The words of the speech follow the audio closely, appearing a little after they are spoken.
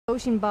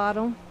Ocean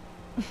bottle.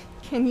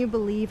 Can you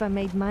believe I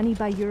made money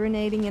by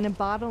urinating in a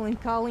bottle and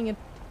calling it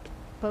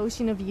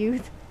potion of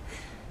youth?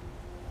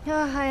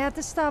 I had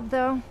to stop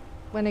though,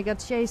 when I got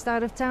chased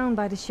out of town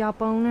by the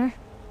shop owner.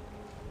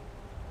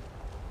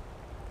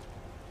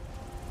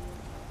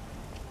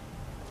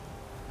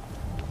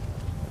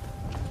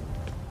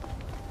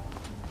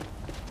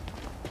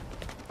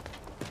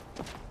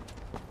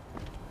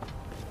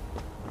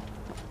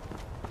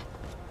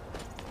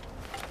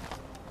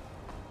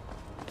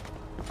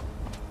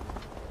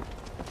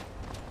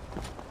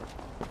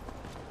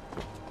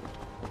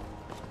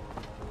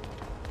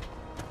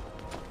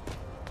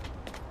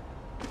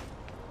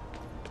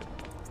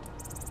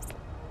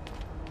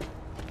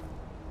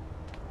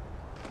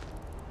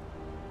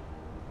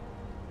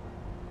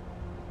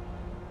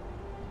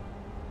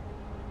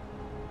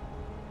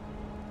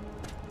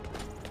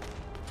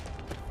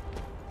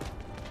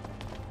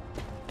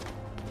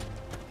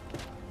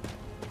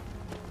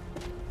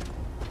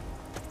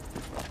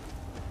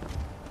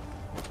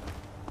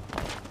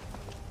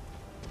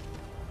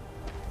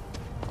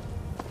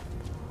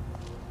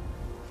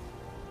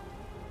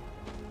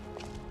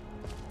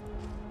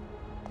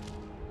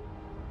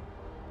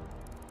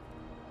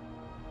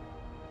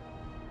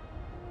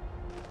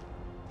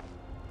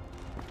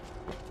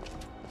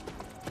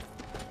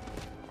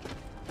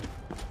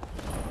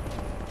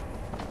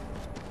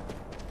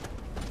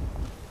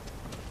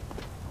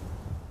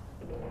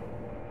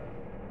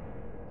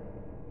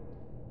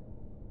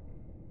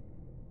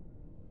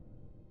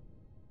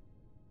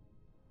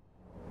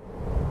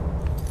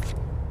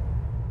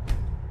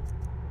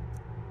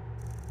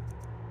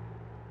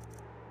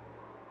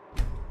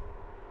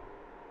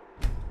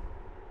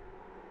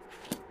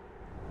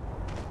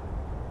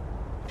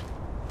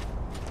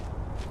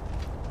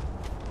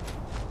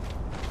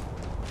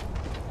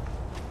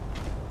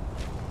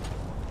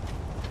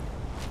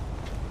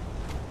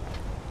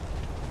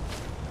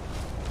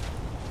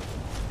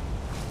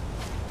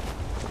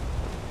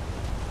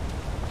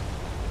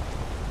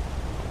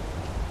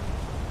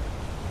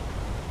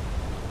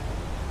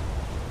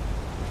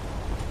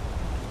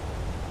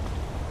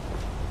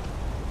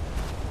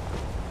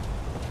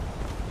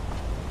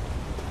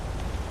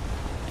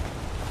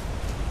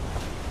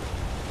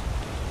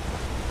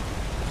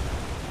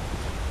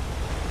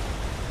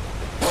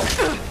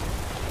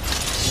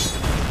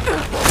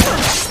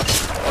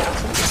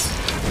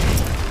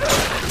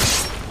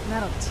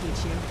 That'll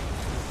teach you.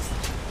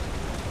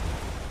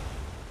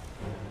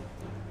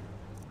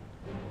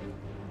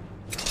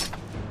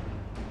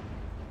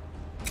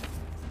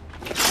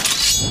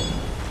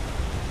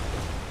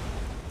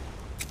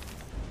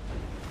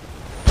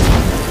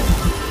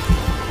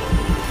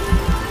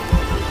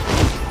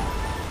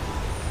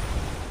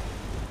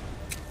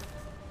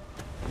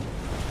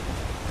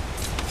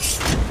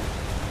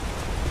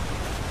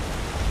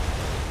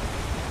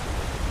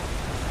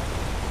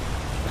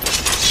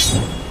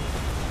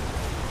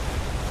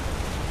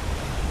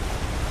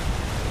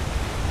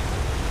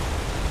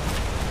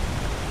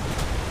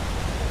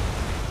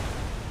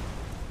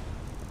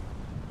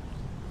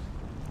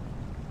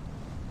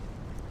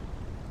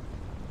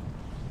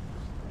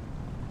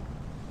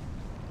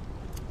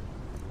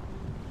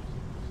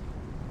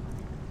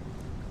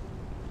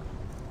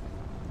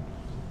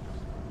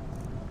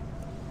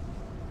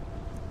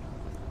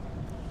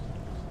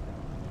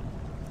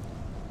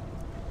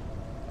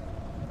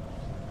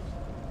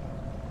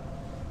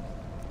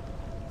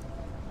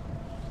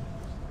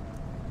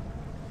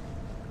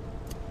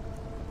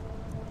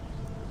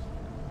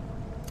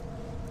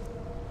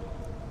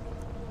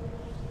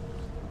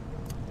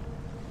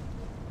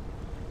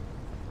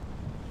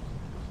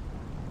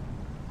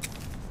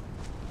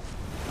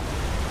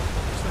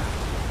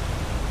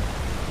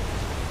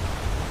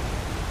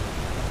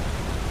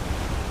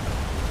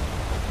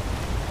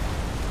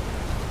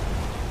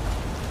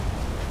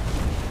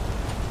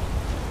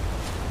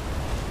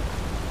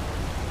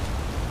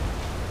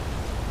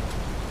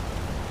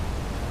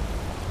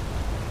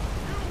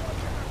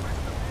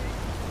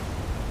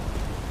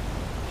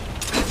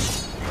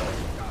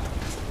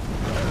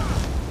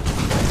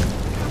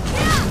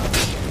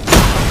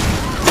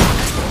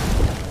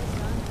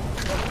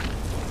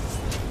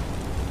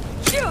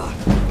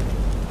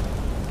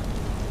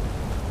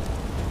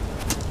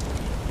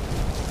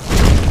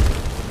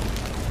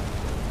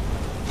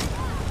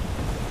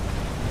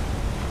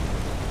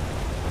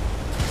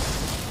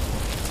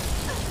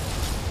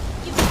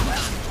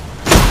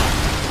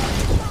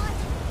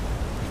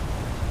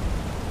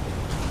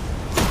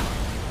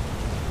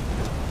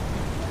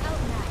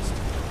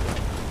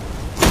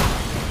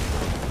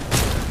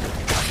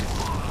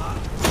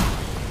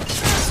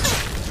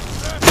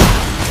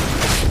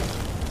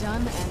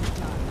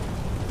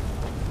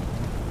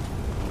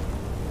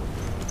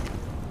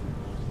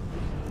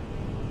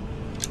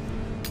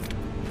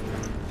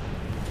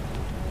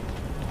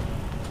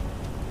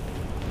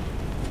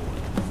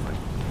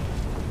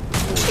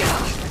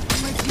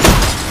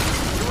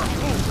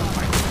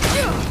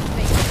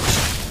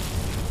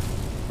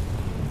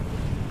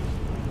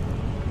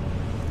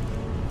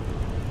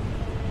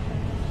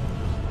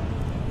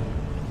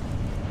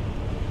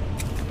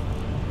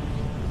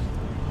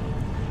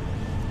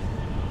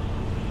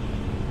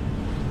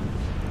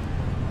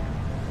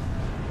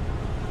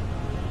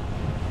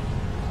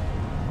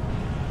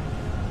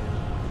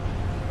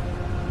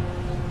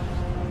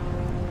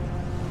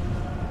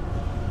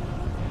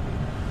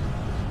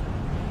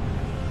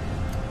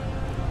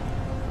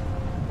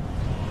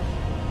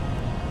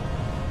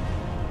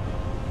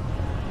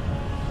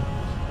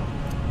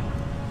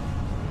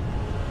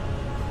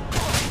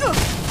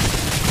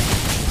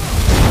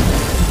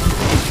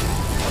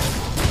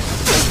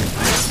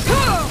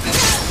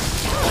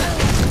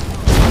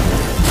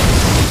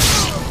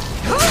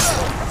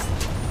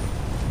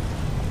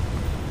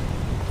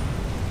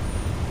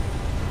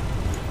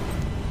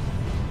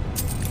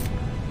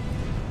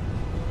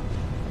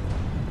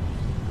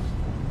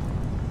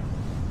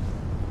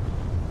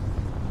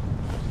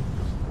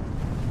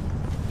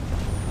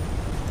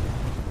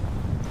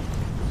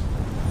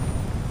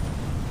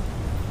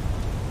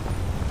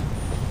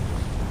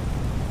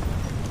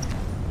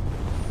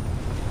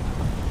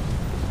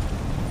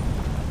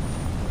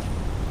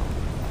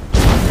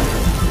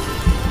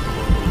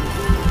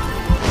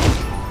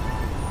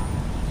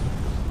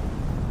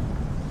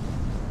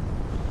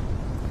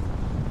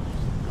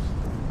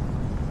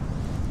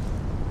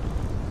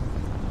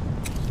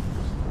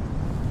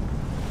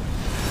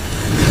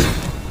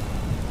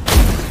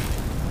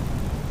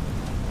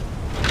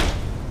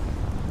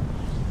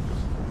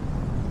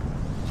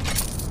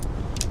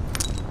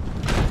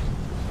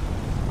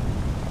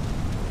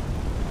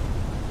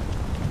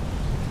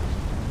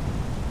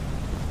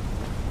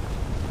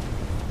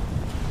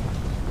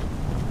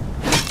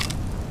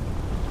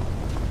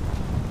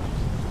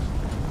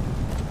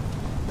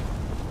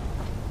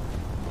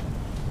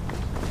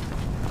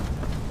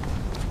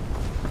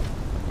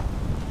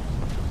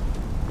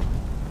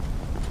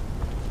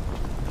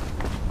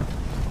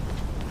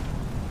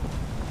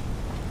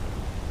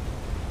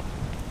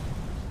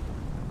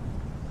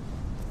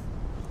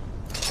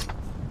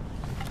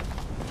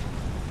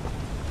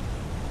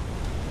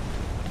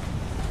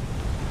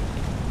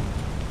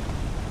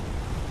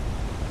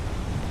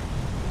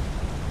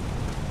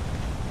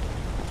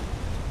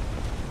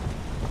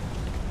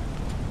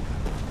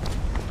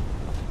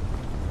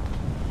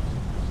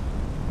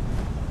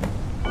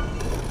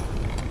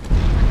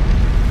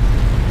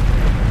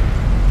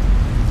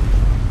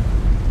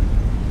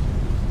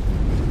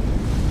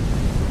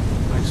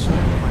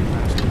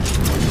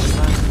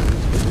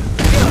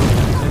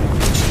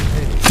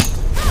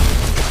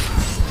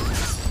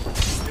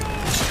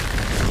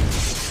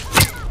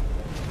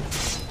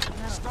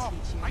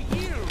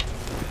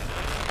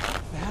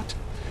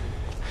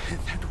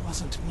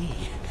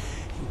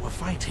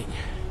 exciting.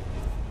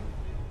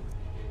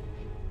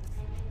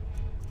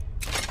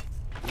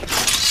 I could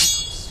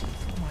see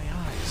through my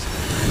eyes.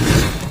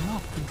 I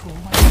cannot control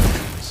my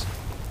hands.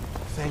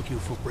 Thank you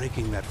for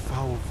breaking that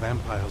foul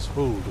vampire's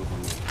hold over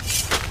me.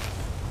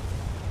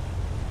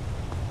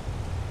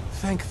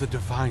 Thank the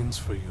divines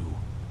for you.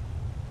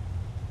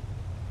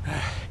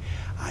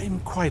 I'm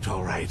quite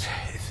all right,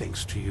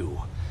 thanks to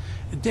you.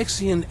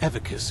 Dexian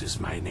Evicus is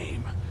my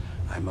name.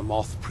 I'm a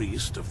moth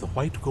priest of the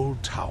White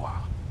Gold Tower.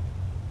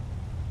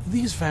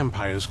 These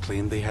vampires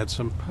claimed they had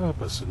some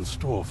purpose in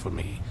store for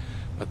me,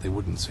 but they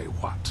wouldn't say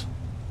what.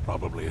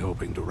 Probably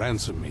hoping to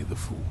ransom me, the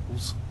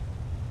fools.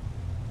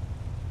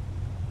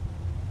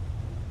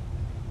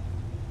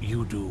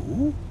 You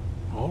do?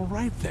 All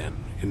right then,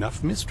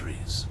 enough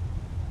mysteries.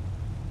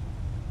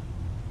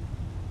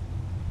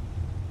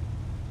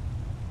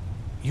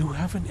 You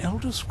have an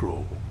Elder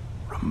Scroll.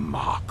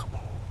 Remarkable.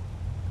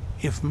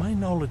 If my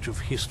knowledge of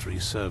history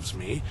serves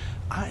me,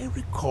 I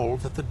recall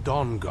that the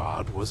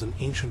Dawnguard was an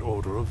ancient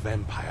order of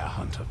vampire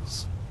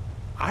hunters.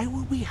 I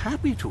will be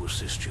happy to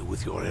assist you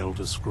with your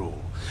Elder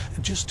Scroll.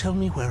 Just tell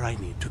me where I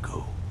need to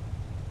go.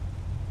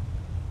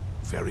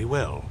 Very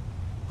well.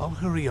 I'll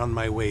hurry on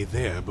my way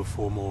there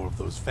before more of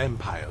those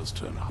vampires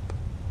turn up.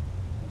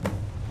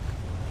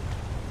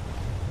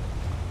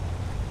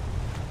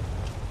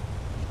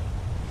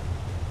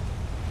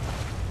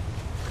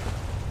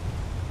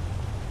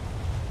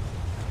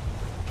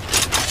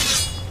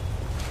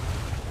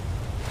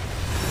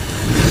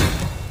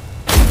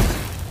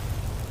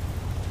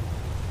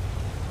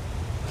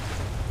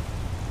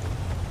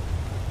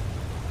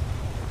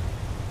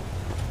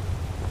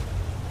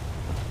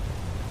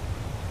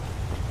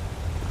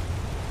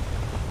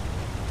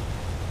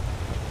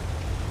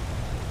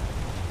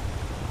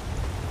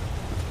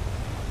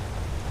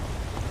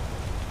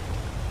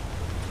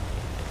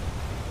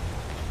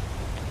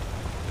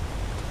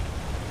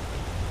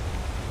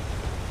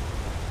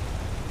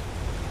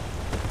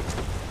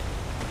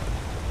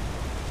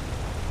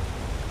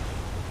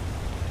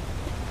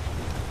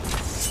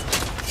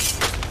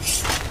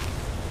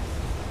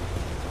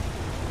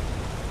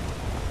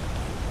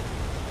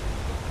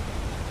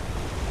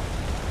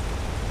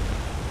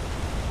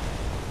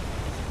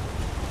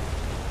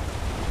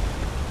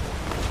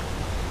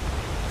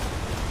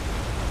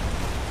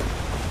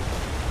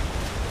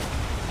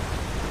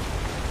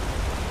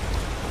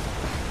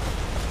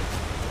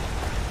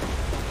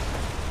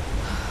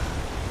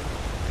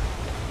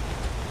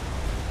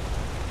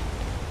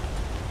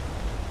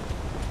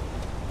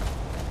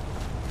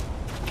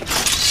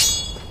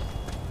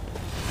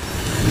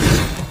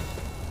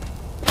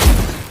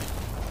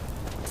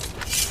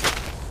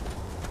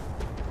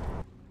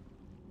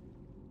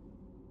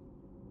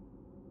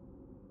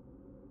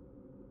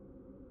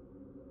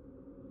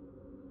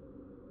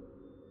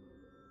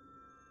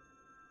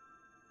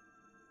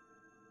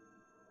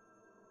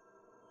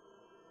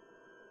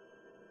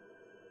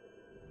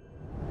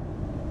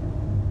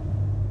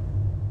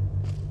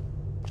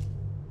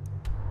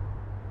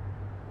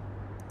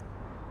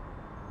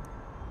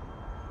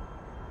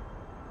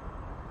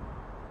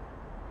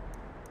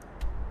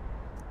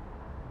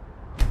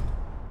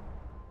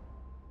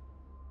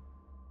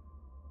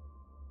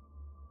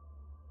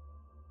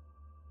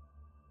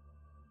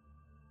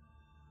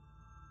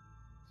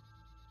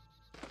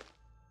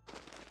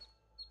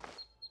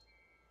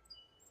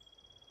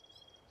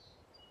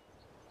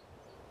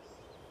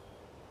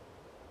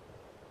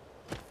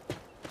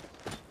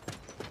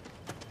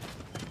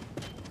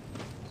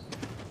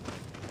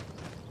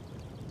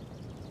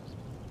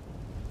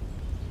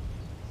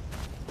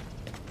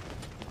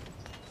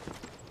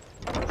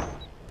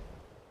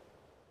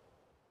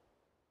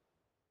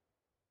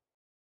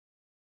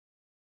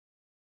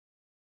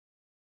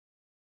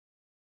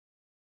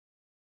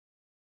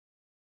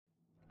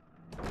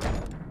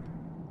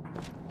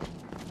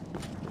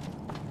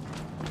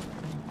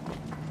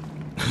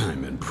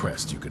 I'm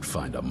impressed you could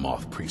find a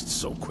moth priest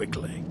so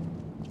quickly.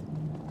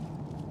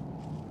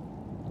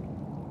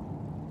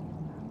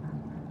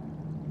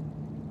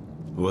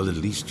 Well, at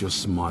least you're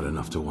smart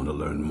enough to want to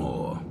learn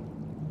more.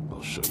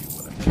 I'll show you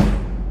what I can.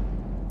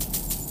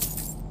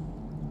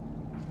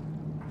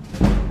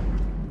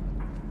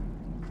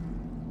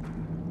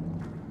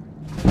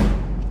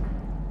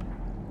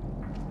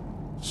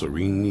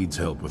 Serene needs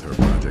help with her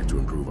project to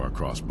improve our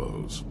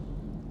crossbows.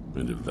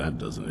 And if that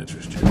doesn't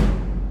interest you,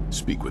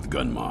 speak with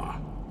Gunmar.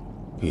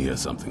 He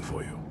has something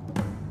for you.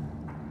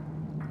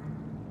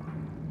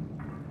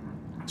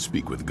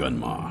 Speak with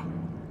Gunmar.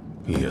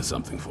 He has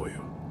something for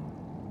you.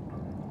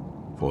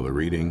 For the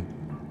reading?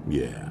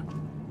 Yeah.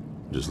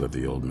 Just let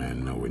the old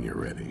man know when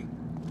you're ready.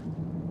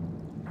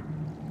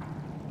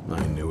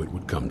 I knew it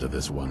would come to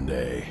this one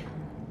day.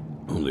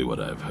 Only what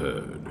I've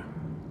heard.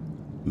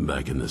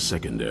 Back in the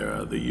Second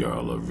Era, the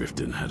Jarl of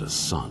Riften had a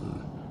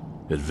son.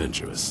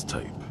 Adventurous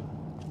type.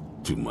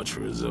 Too much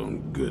for his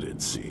own good,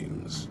 it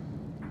seems.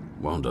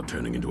 Wound up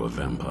turning into a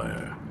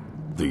vampire.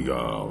 The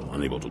Jarl,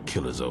 unable to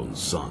kill his own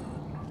son,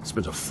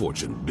 spent a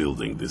fortune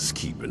building this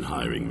keep and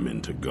hiring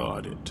men to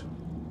guard it.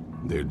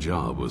 Their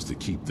job was to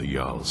keep the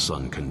Jarl's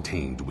son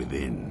contained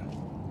within.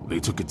 They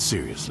took it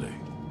seriously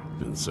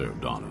and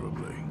served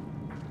honorably.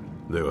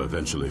 They were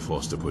eventually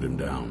forced to put him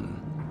down.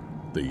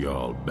 The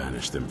Jarl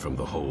banished them from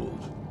the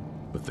hold,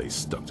 but they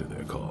stuck to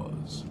their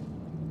cause.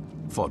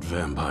 Fought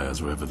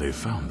vampires wherever they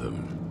found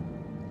them.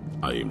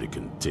 I aim to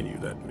continue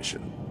that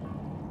mission.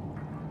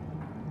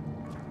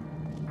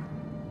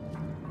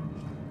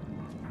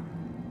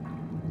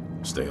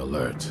 Stay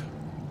alert.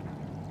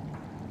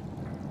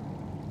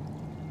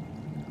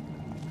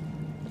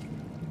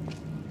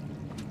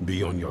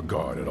 Be on your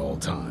guard at all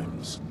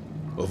times.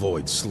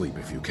 Avoid sleep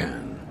if you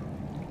can.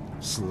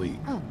 Sleep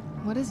Oh,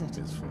 what is it?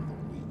 is for the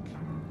weak.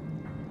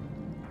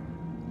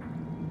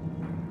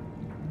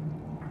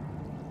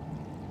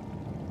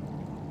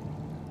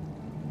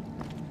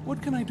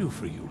 What can I do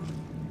for you?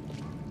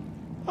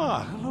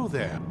 Ah, hello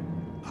there.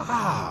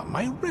 Ah,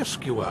 my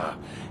rescuer.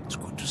 It's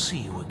good to see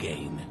you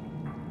again.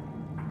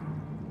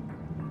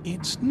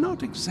 It's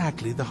not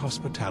exactly the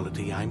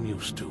hospitality I'm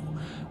used to,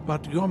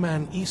 but your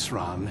man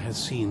Isran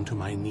has seen to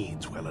my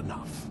needs well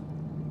enough.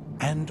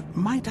 And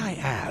might I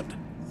add,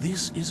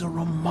 this is a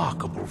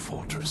remarkable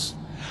fortress.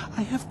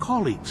 I have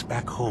colleagues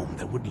back home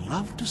that would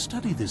love to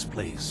study this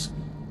place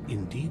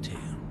in detail.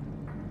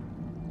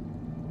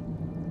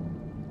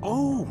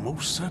 Oh,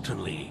 most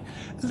certainly.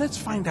 Let's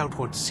find out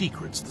what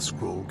secrets the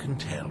scroll can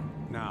tell.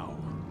 Now,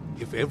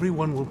 if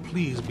everyone will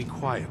please be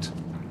quiet,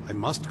 I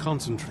must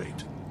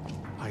concentrate.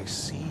 I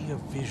see a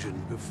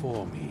vision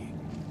before me,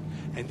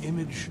 an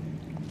image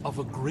of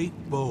a great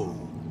bow.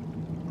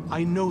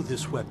 I know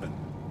this weapon.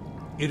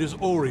 It is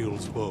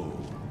Oriel's bow.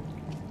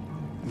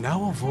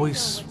 Now a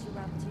voice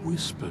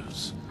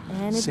whispers,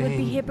 And it would be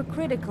saying,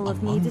 hypocritical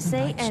of me "Among to the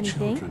say night's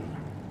anything. children,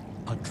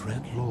 a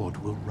dread lord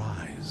will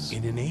rise.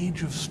 In an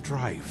age of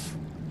strife,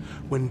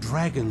 when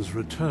dragons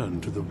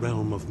return to the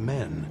realm of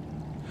men,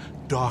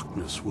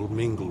 darkness will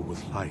mingle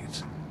with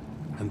light,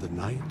 and the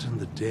night and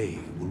the day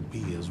will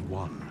be as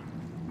one.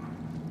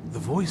 The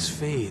voice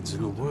fades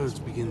and the words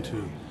begin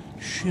to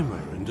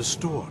shimmer and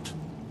distort.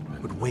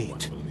 But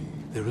wait,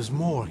 there is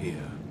more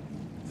here.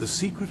 The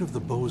secret of the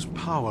bow's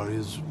power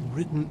is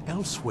written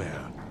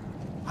elsewhere.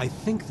 I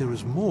think there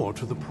is more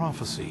to the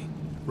prophecy,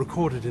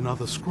 recorded in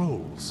other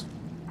scrolls.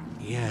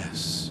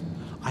 Yes,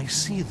 I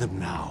see them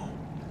now.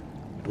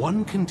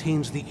 One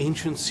contains the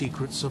ancient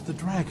secrets of the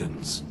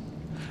dragons,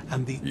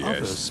 and the other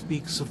Yes.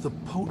 speaks of the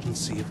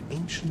potency of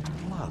ancient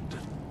blood.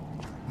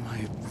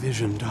 My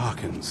vision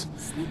darkens,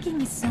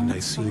 Sneaking is so and much I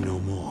see fun. no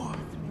more.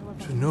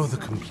 To know the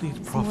complete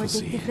It's more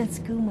prophecy, addictive than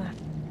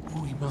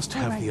skooma. we must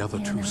All have right, the other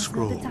yeah, two now's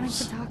not the time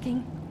scrolls. for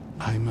talking.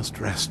 I must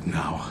rest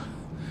now.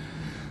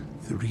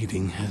 The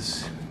reading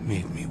has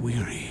made me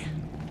weary.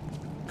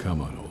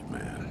 Come on, old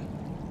man.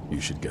 You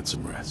should get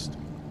some rest.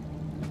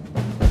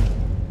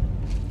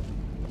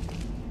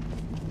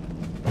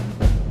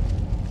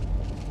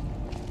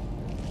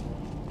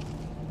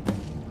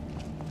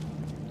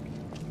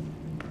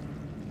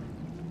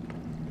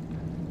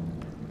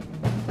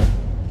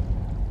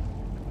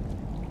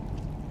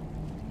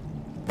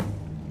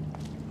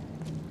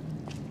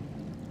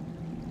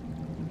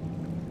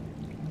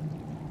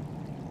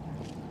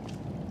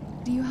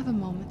 Do you have a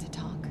moment to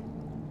talk?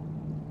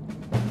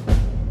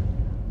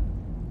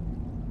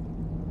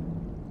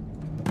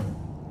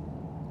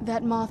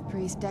 That moth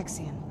priest,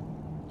 Dexian.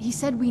 He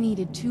said we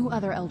needed 2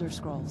 other Elder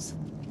Scrolls.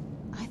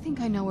 I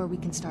think I know where we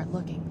can start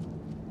looking.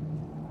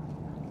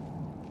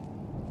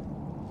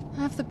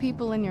 Half the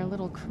people in your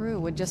little crew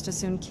would just as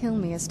soon kill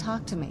me as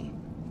talk to me.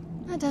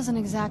 That doesn't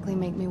exactly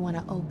make me want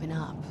to open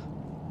up.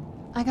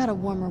 I got a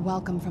warmer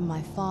welcome from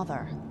my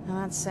father, and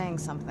that's saying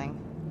something.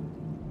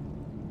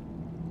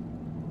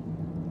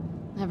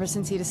 Ever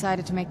since he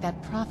decided to make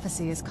that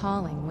prophecy his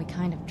calling, we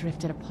kind of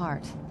drifted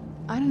apart.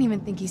 I don't even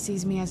think he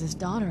sees me as his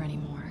daughter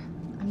anymore.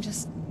 I'm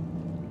just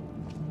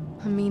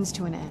a means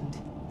to an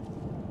end.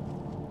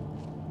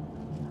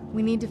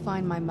 We need to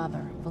find my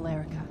mother,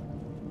 Valerica.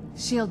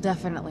 She'll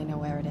definitely know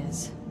where it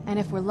is. And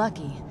if we're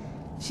lucky,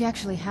 she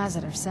actually has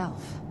it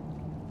herself.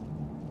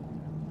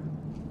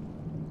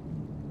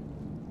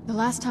 The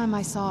last time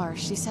I saw her,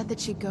 she said that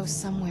she'd go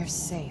somewhere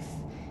safe.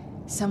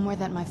 Somewhere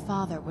that my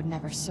father would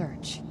never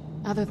search.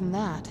 Other than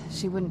that,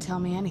 she wouldn't tell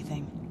me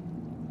anything.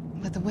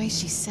 But the way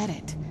she said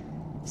it,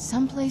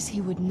 someplace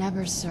he would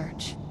never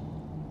search.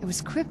 It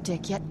was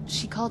cryptic, yet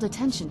she called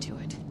attention to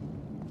it.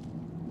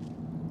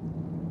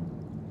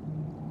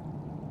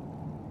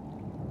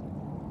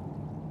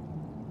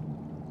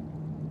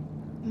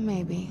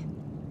 Maybe.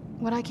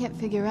 What I can't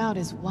figure out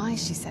is why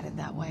she said it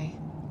that way.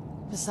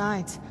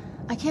 Besides,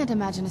 I can't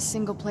imagine a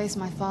single place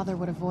my father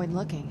would avoid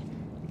looking.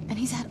 And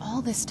he's had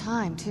all this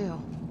time,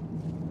 too.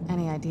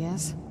 Any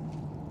ideas?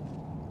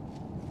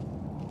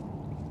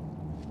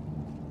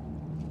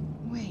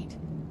 Wait,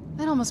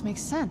 that almost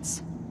makes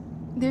sense.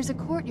 There's a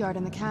courtyard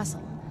in the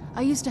castle.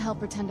 I used to help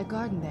her tend a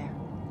garden there.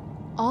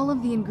 All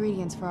of the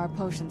ingredients for our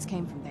potions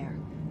came from there.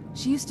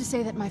 She used to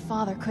say that my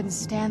father couldn't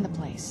stand the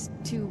place.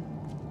 Too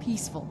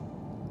peaceful.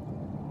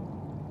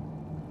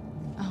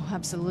 Oh,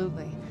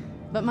 absolutely.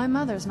 But my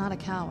mother's not a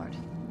coward.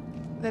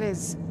 That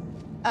is,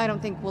 I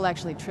don't think we'll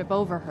actually trip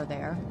over her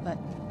there, but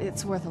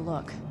it's worth a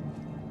look.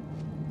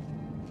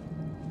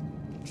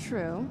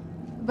 True,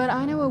 but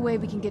I know a way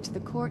we can get to the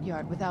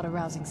courtyard without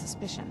arousing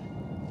suspicion.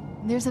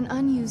 There's an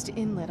unused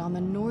inlet on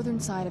the northern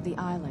side of the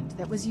island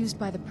that was used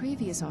by the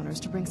previous owners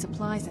to bring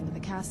supplies into the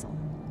castle.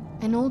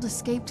 An old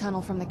escape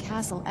tunnel from the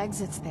castle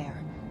exits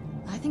there.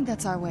 I think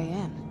that's our way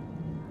in.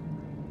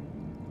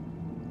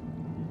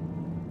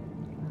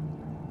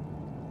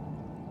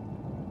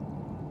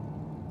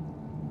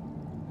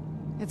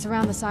 It's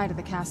around the side of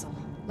the castle.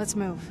 Let's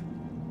move.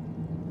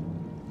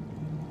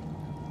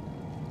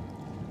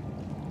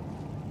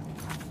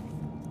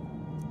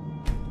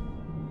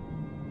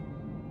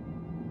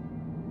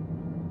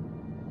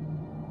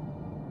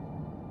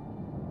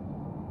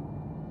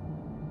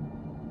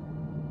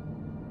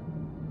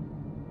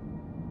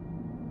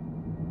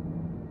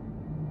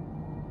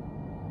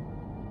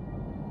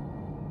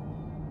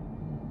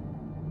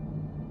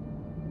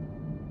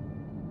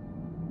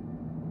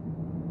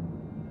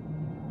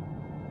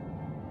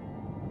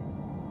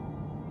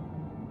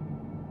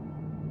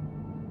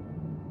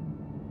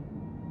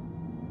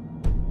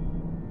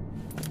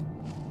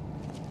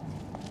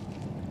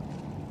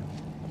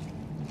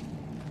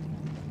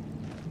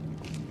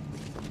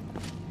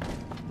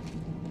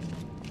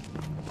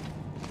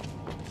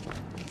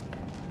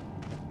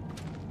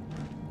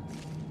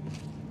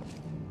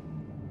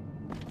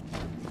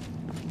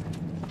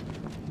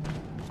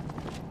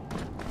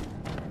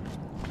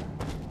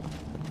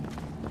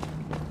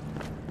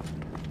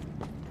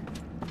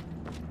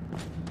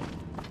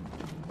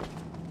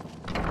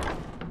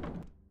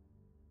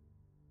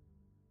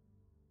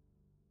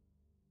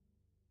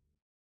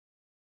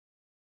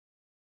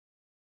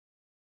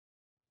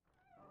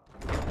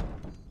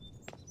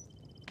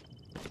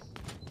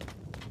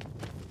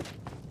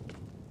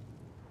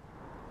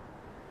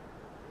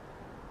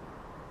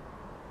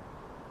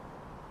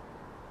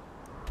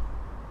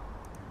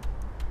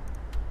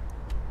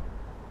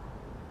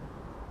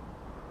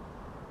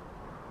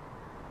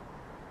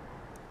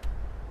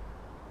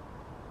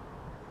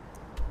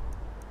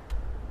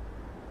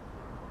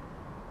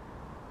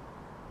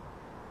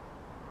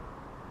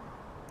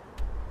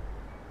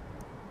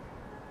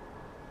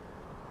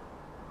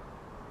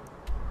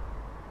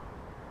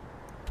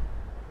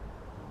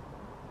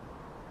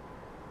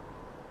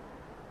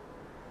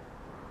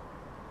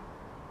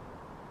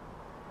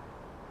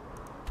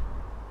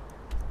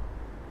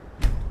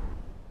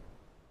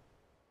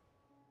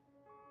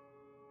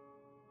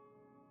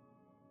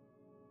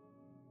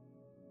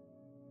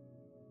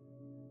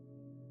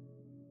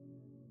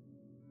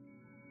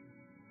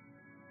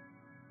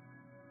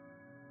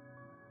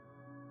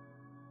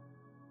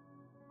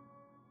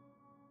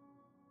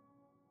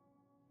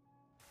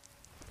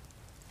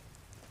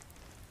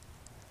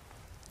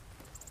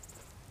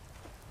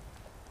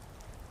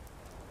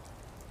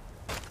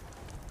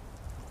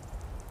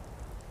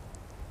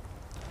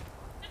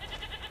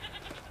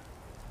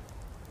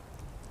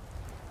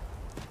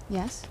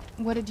 Yes?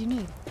 What did you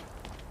need?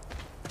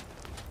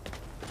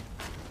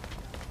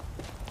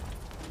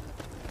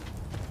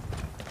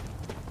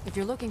 If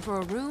you're looking for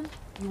a room,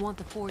 you want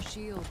the 4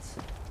 shields.